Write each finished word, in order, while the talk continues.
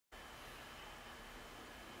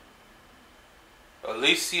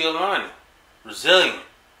Alesia Lani, Resilient.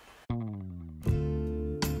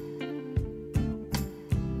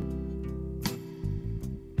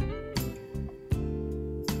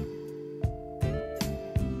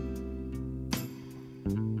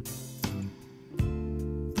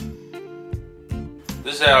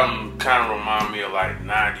 This album kind of remind me of like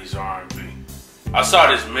 90s R&B. I saw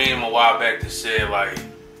this meme a while back that said like,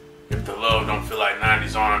 if the love don't feel like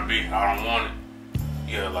 90s R&B, I don't want it.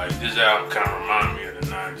 Yeah, like this album kind of remind me of the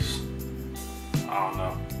 90s. I don't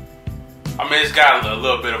know. I mean, it's got a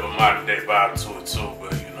little bit of a modern day vibe to it too,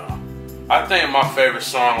 but you know. I think my favorite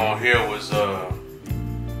song on here was, I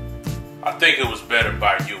think it was Better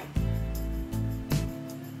by You.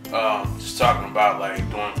 Just talking about like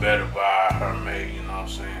doing better by her mate, you know what I'm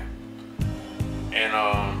saying?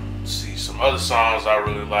 And see, some other songs I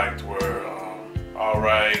really liked were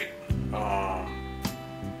Alright,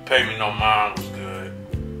 Pay Me No Mind was good,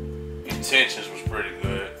 Intentions was pretty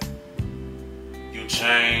good, You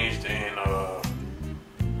Changed, and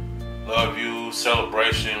Love You,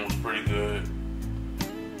 Celebration was pretty good.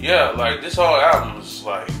 Yeah, like this whole album is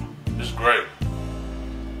like, it's great.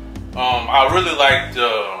 I really liked,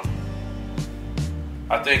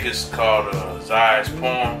 I think it's called Zai's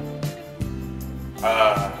Poem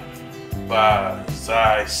by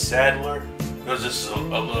Zai Sadler. It was just a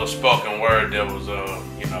little spoken word that was,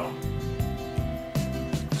 you know,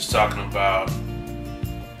 just talking about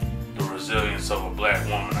the resilience of a black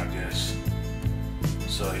woman, I guess.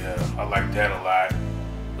 So yeah, I like that a lot.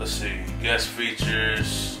 Let's see, guest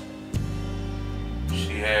features.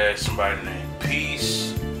 She had somebody named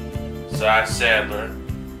Peace, Zai Sadler,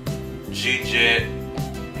 G-Jet,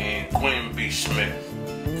 and Queen B. Smith.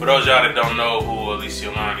 For those of y'all that don't know who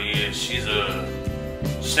Alesia Lani is, she's a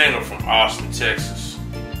singer from Austin, Texas.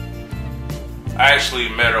 I actually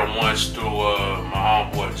met her once through my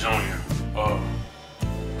homeboy Junior.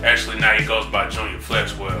 Actually now he goes by Junior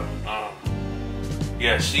Flexwell.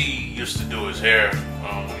 Yeah, she used to do his hair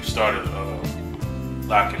when he started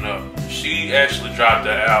locking up. She actually dropped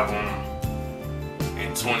an album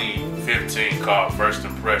in 2015 called First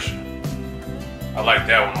Impression. I like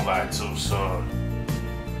that one a lot too, so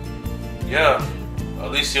yeah,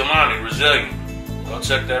 Alesia Lani, Resilient. Go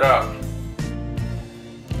check that out.